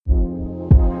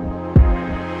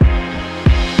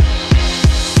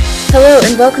Hello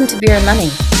and welcome to Beer and Money,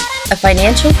 a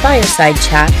financial fireside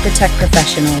chat for tech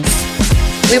professionals.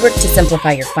 We work to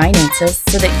simplify your finances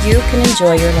so that you can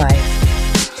enjoy your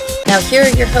life. Now here are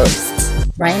your hosts,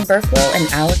 Ryan Burklow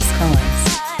and Alex Collins.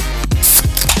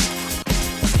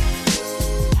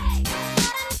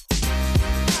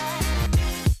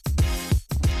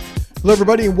 Hello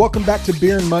everybody and welcome back to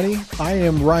Beer and Money. I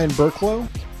am Ryan Burklow.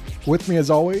 With me as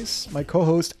always, my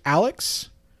co-host Alex.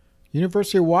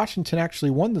 University of Washington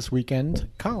actually won this weekend.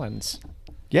 Collins.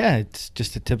 Yeah, it's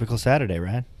just a typical Saturday,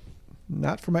 right?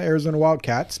 Not for my Arizona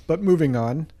Wildcats, but moving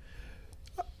on.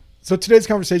 So today's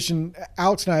conversation,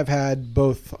 Alex and I have had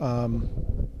both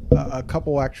a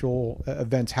couple actual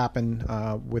events happen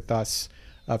with us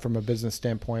from a business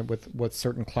standpoint with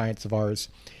certain clients of ours.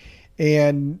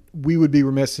 And we would be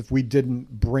remiss if we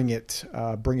didn't bring it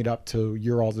up to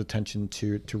your all's attention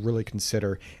to really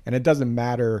consider. And it doesn't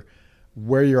matter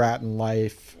where you're at in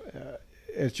life.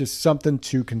 It's just something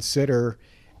to consider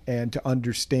and to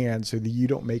understand so that you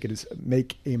don't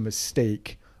make a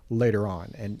mistake later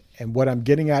on. And what I'm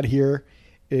getting at here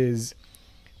is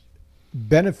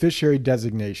beneficiary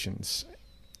designations.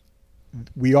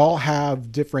 We all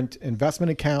have different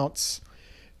investment accounts,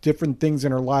 different things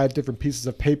in our life, different pieces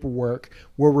of paperwork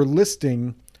where we're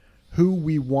listing who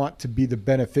we want to be the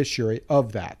beneficiary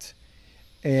of that.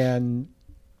 And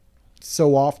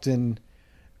so often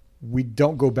we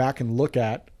don't go back and look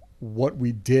at what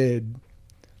we did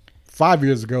 5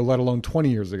 years ago, let alone 20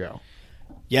 years ago.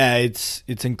 Yeah, it's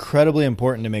incredibly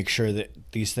important to make sure that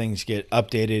these things get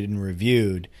updated and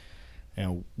reviewed. You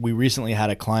know, we recently had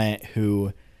a client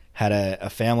who had a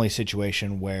family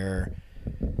situation where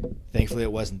thankfully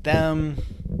it wasn't them,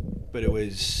 but it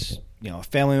was, a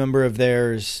family member of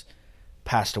theirs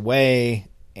passed away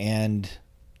and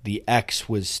the ex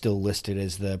was still listed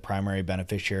as the primary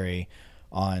beneficiary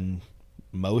on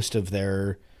most of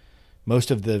the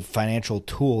financial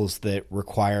tools that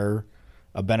require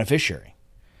a beneficiary.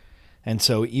 And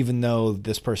so even though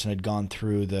this person had gone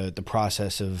through the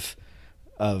process of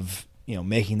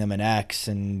making them an ex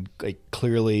and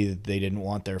clearly they didn't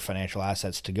want their financial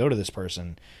assets to go to this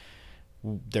person,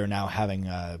 they're now having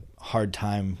a hard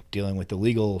time dealing with the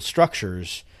legal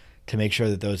structures to make sure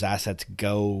that those assets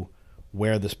go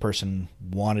where this person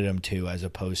wanted them to, as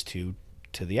opposed to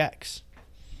the ex.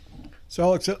 So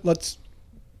Alex, let's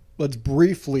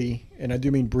briefly, and I do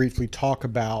mean briefly, talk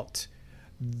about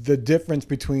the difference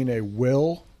between a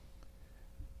will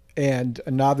and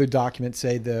another document,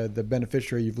 say the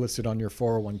beneficiary you've listed on your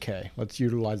 401k. Let's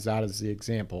utilize that as the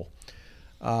example.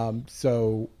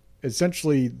 So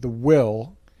essentially the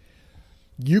will,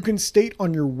 you can state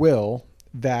on your will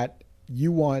that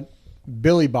you want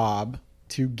Billy Bob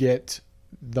to get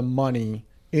the money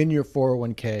in your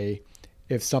 401k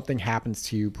if something happens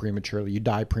to you prematurely, you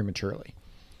die prematurely.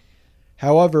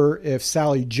 However, if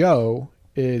Sally Joe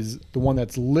is the one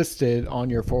that's listed on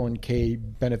your 401k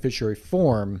beneficiary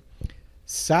form,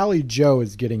 Sally Joe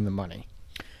is getting the money.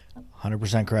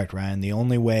 100% correct, Ryan. The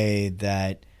only way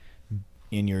that,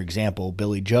 in your example,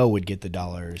 Billy Joe would get the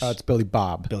dollars. It's Billy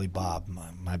Bob. Billy Bob,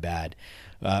 my bad.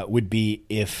 Would be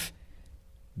if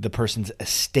the person's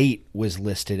estate was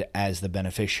listed as the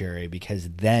beneficiary, because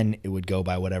then it would go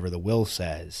by whatever the will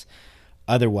says.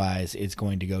 Otherwise, it's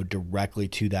going to go directly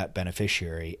to that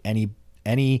beneficiary.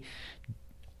 Any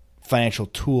financial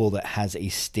tool that has a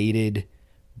stated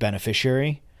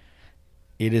beneficiary,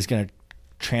 it is going to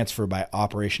transfer by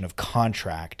operation of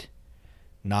contract,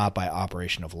 not by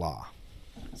operation of law.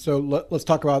 So let's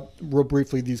talk about real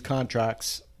briefly these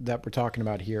contracts that we're talking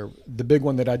about here. The big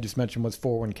one that I just mentioned was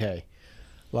 401k.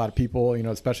 A lot of people,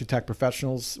 especially tech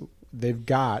professionals, they've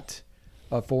got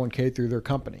a 401k through their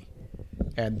company.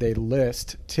 And they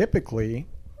list typically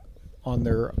on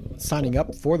their signing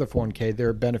up for the 401k, they're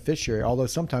a beneficiary, although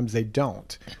sometimes they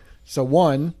don't. So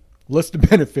one, list a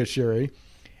beneficiary.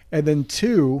 And then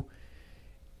two,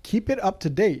 keep it up to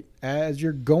date as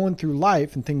you're going through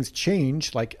life and things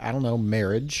change, like,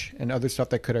 marriage and other stuff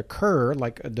that could occur,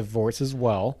 like a divorce as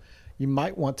well. You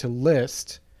might want to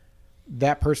list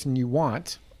that person you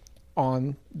want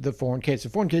on the 401k. So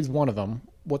 401k is one of them.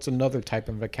 What's another type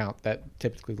of account that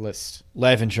typically lists?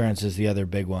 Life insurance is the other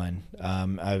big one.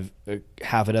 I've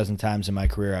half a dozen times in my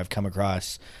career, I've come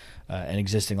across an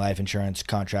existing life insurance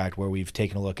contract where we've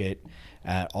taken a look at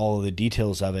all of the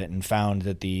details of it and found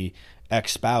that the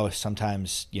ex-spouse,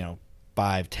 sometimes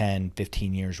 5, 10,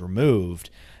 15 years removed,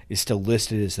 is still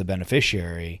listed as the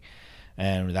beneficiary.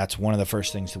 And that's one of the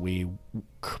first things that we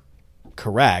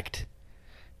correct,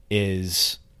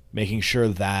 is making sure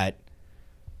that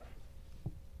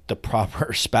the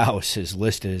proper spouse is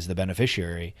listed as the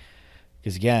beneficiary.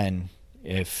 Because again,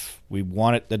 If we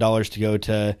want the dollars to go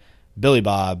to Billy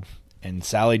Bob and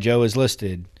Sally Joe is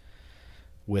listed,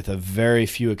 with a very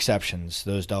few exceptions,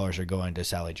 those dollars are going to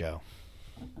Sally Joe.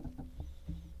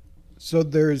 So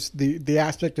there's the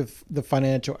aspect of the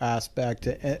financial aspect,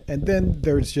 and then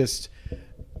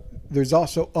there's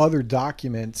also other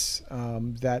documents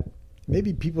that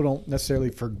maybe people don't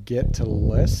necessarily forget to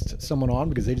list someone on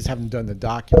because they just haven't done the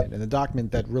document. And the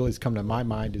document that really has come to my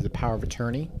mind is a power of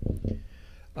attorney.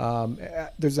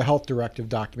 There's a health directive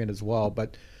document as well,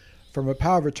 but from a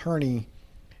power of attorney,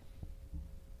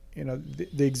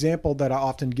 the example that I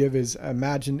often give is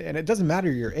imagine, and it doesn't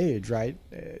matter your age, right?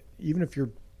 Even if you're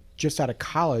just out of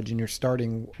college and you're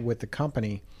starting with the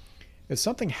company, if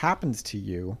something happens to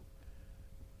you,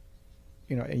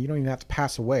 and you don't even have to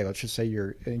pass away, let's just say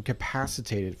you're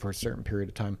incapacitated for a certain period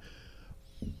of time,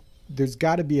 there's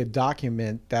got to be a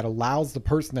document that allows the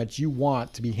person that you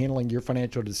want to be handling your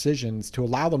financial decisions to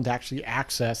allow them to actually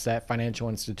access that financial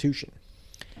institution.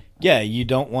 Yeah, you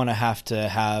don't want to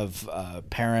have a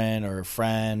parent or a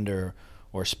friend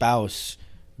or spouse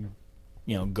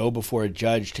go before a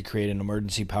judge to create an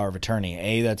emergency power of attorney.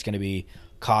 A, that's going to be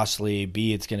costly.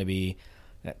 B, it's going to be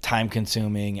time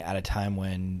consuming at a time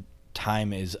when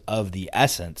time is of the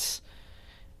essence.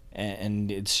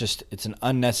 And it's an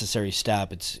unnecessary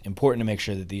step. It's important to make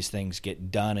sure that these things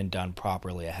get done and done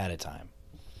properly ahead of time.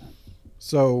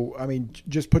 So,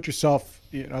 just put yourself,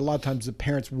 a lot of times the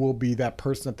parents will be that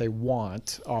person that they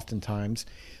want oftentimes.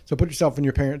 So put yourself in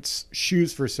your parents'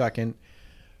 shoes for a second.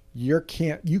 You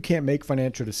can't make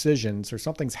financial decisions, or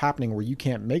something's happening where you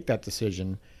can't make that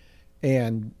decision.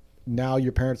 And now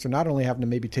your parents are not only having to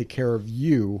maybe take care of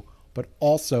you, but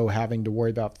also having to worry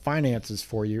about finances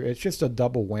for you. It's just a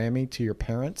double whammy to your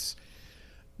parents.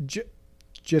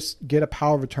 Just get a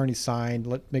power of attorney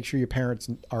signed. Make sure your parents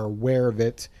are aware of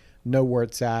it, know where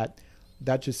it's at.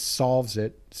 That just solves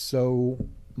it so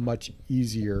much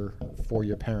easier for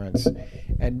your parents.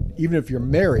 And even if you're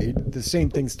married, the same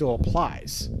thing still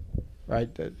applies, right?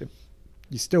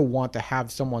 You still want to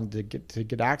have someone to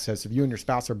get access. If you and your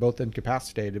spouse are both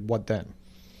incapacitated, what then?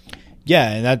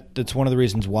 Yeah, and that's one of the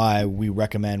reasons why we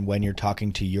recommend when you're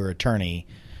talking to your attorney.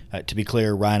 To be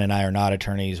clear, Ryan and I are not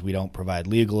attorneys. We don't provide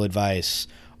legal advice.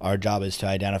 Our job is to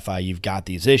identify you've got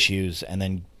these issues and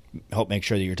then help make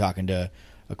sure that you're talking to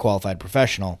a qualified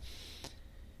professional.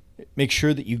 Make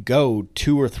sure that you go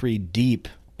 2 or 3 deep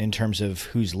in terms of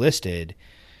who's listed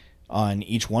on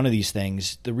each one of these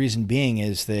things. The reason being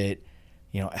is that,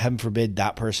 heaven forbid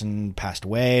that person passed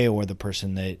away, or the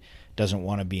person that doesn't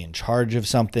want to be in charge of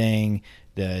something,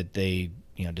 that they,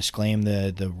 disclaim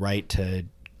the right to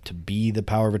be the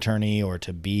power of attorney or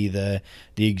to be the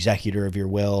executor of your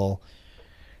will.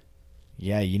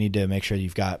 Yeah, you need to make sure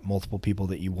you've got multiple people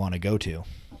that you want to go to.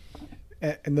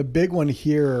 And the big one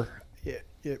here,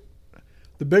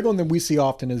 the big one that we see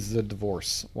often is the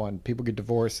divorce one. People get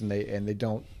divorced and they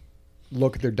don't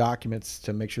look at their documents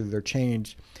to make sure that they're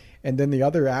changed. And then the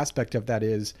other aspect of that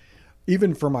is,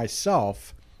 even for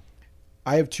myself,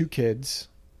 I have 2 kids,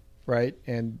 right?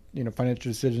 And,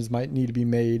 financial decisions might need to be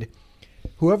made.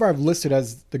 Whoever I've listed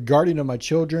as the guardian of my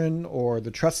children or the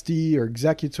trustee or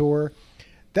executor,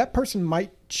 that person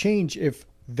might change if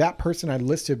that person I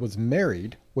listed was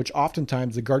married, which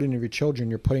oftentimes the guardian of your children,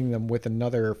 you're putting them with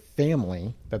another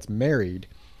family that's married.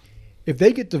 If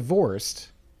they get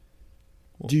divorced,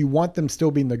 do you want them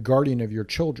still being the guardian of your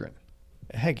children?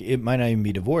 Heck, it might not even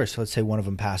be divorce. Let's say one of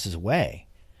them passes away.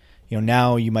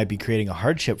 Now you might be creating a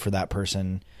hardship for that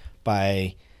person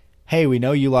by, hey, we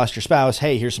know you lost your spouse.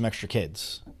 Hey, here's some extra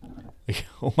kids.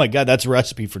 Oh my God, that's a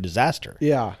recipe for disaster.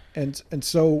 Yeah. And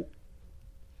so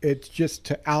it's just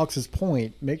to Alex's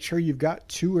point, make sure you've got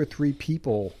 2 or 3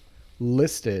 people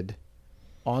listed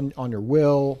on your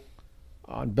will,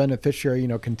 on beneficiary,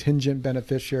 contingent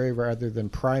beneficiary rather than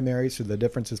primary. So the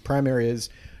difference is primary is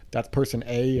that's person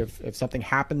A. If something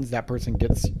happens, that person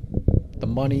gets the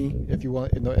money, if you will,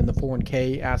 in the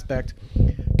 401k aspect.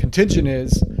 Contingent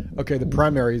is, okay, the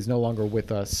primary is no longer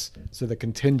with us, so the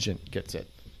contingent gets it.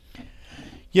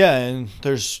 Yeah, and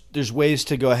there's ways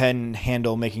to go ahead and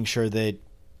handle making sure that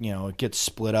it gets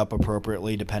split up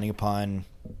appropriately depending upon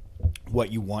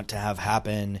what you want to have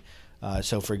happen.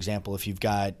 So, for example, if you've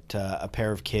got a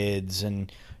pair of kids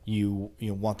and you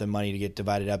want the money to get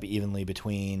divided up evenly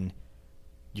between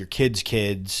your kids'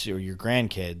 kids or your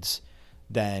grandkids,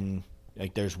 then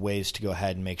there's ways to go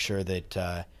ahead and make sure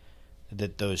that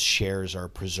that those shares are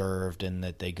preserved and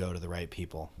that they go to the right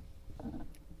people.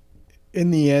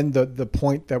 In the end, the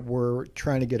point that we're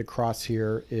trying to get across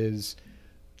here is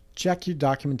check your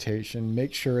documentation,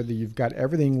 make sure that you've got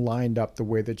everything lined up the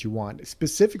way that you want,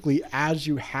 specifically as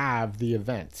you have the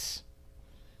events,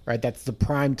 right? That's the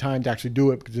prime time to actually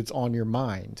do it because it's on your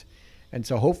mind. And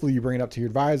so hopefully you bring it up to your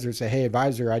advisor and say, hey,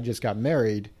 advisor, I just got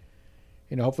married.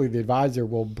 Hopefully the advisor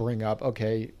will bring up,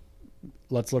 okay,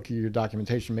 let's look at your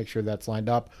documentation, make sure that's lined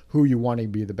up. Who you want to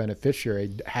be the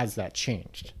beneficiary, has that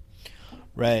changed?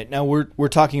 Right. Now we're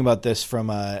talking about this from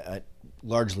a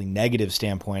largely negative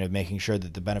standpoint of making sure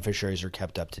that the beneficiaries are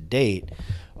kept up to date.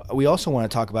 We also want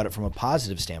to talk about it from a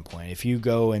positive standpoint. If you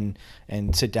go and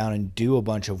sit down and do a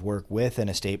bunch of work with an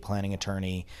estate planning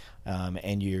attorney,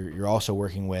 and you're also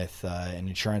working with an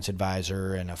insurance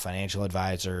advisor and a financial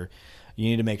advisor, you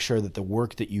need to make sure that the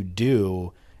work that you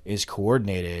do is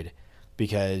coordinated,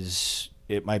 because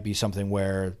it might be something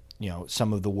where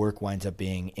some of the work winds up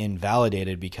being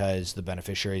invalidated because the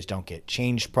beneficiaries don't get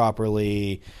changed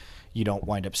properly. You don't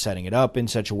wind up setting it up in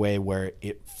such a way where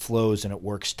it flows and it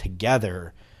works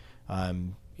together.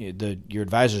 Your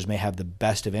advisors may have the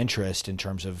best of interest in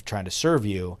terms of trying to serve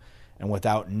you, and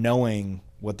without knowing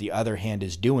what the other hand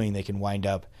is doing, they can wind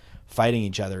up fighting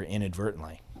each other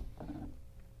inadvertently.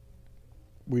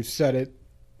 We've said it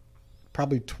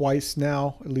probably twice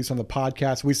now, at least on the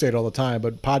podcast. We say it all the time,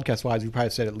 but podcast-wise, we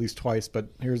probably said it at least twice, but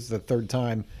here's the third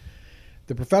time.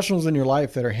 The professionals in your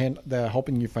life that are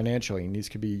helping you financially, and these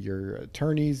could be your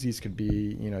attorneys, these could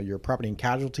be your property and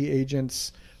casualty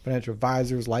agents, financial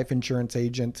advisors, life insurance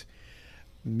agent.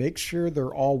 Make sure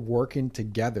they're all working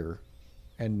together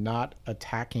and not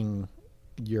attacking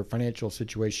your financial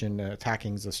situation.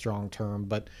 Attacking is a strong term,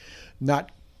 but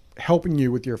not helping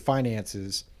you with your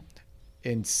finances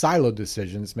in silo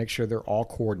decisions. Make sure they're all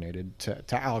coordinated, to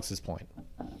Alex's point.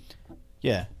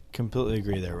 Yeah, completely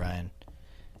agree there, Ryan.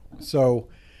 So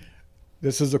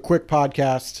this is a quick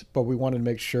podcast, but we wanted to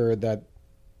make sure that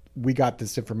we got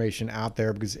this information out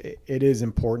there because it is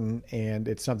important, and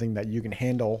it's something that you can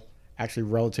handle actually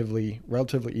relatively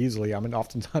easily. I mean,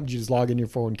 oftentimes you just log in your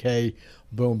 401k,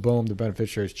 boom, boom, the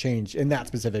beneficiaries change in that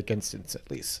specific instance,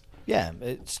 at least. Yeah,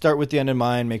 start with the end in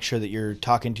mind. Make sure that you're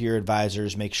talking to your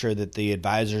advisors. Make sure that the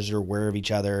advisors are aware of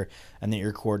each other and that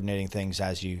you're coordinating things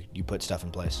as you put stuff in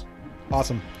place.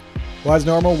 Awesome. Well, as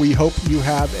normal, we hope you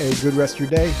have a good rest of your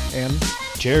day, and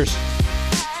cheers.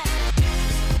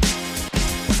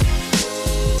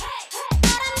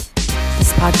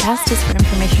 This podcast is for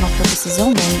informational purposes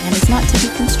only and is not to be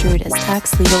construed as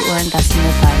tax, legal, or investment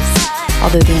advice.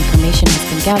 Although the information has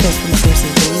been gathered from sources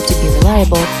believed to be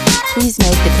reliable, please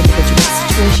note that individual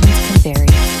situations can vary.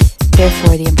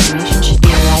 Therefore, the information should be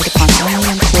relied upon only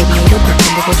when coordinated with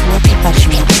individual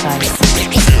professional advice.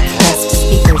 Guest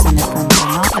speakers and their firms are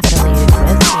not affiliated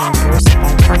with or endorsed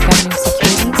by Park Avenue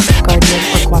Securities, Guardian,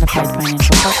 or Quantified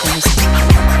Financial Partners,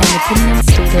 and opinions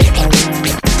stated are their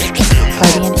own.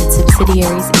 Guardian, its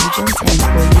subsidiaries, agents, and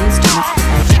employees do not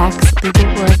provide tax, legal,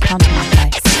 or accounting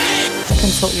advice.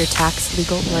 Consult your tax,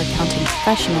 legal, or accounting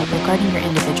professional regarding your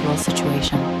individual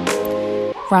situation.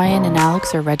 Ryan and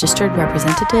Alex are registered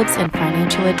representatives and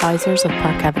financial advisors of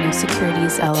Park Avenue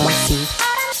Securities, LLC.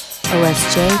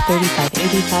 OSJ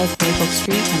 3585 Maple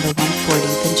Street, number 140,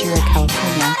 Ventura,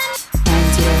 California,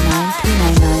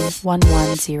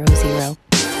 909-399-1100.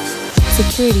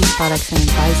 Securities products and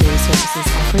advisory services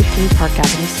offered through Park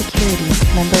Avenue Securities,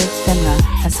 member FINRA,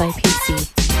 SIPC.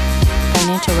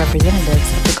 Financial representatives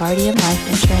of the Guardian Life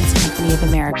Insurance Company of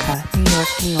America, New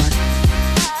York, New York.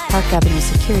 Park Avenue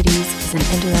Securities is an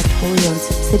indirect wholly owned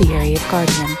subsidiary of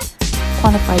Guardian.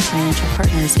 Quantified Financial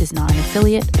Partners is not an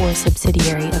affiliate or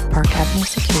subsidiary of Park Avenue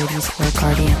Securities or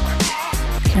Guardian.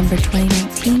 Number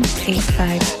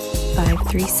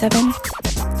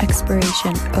 2019-85537,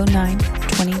 expiration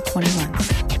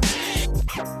 09-2021.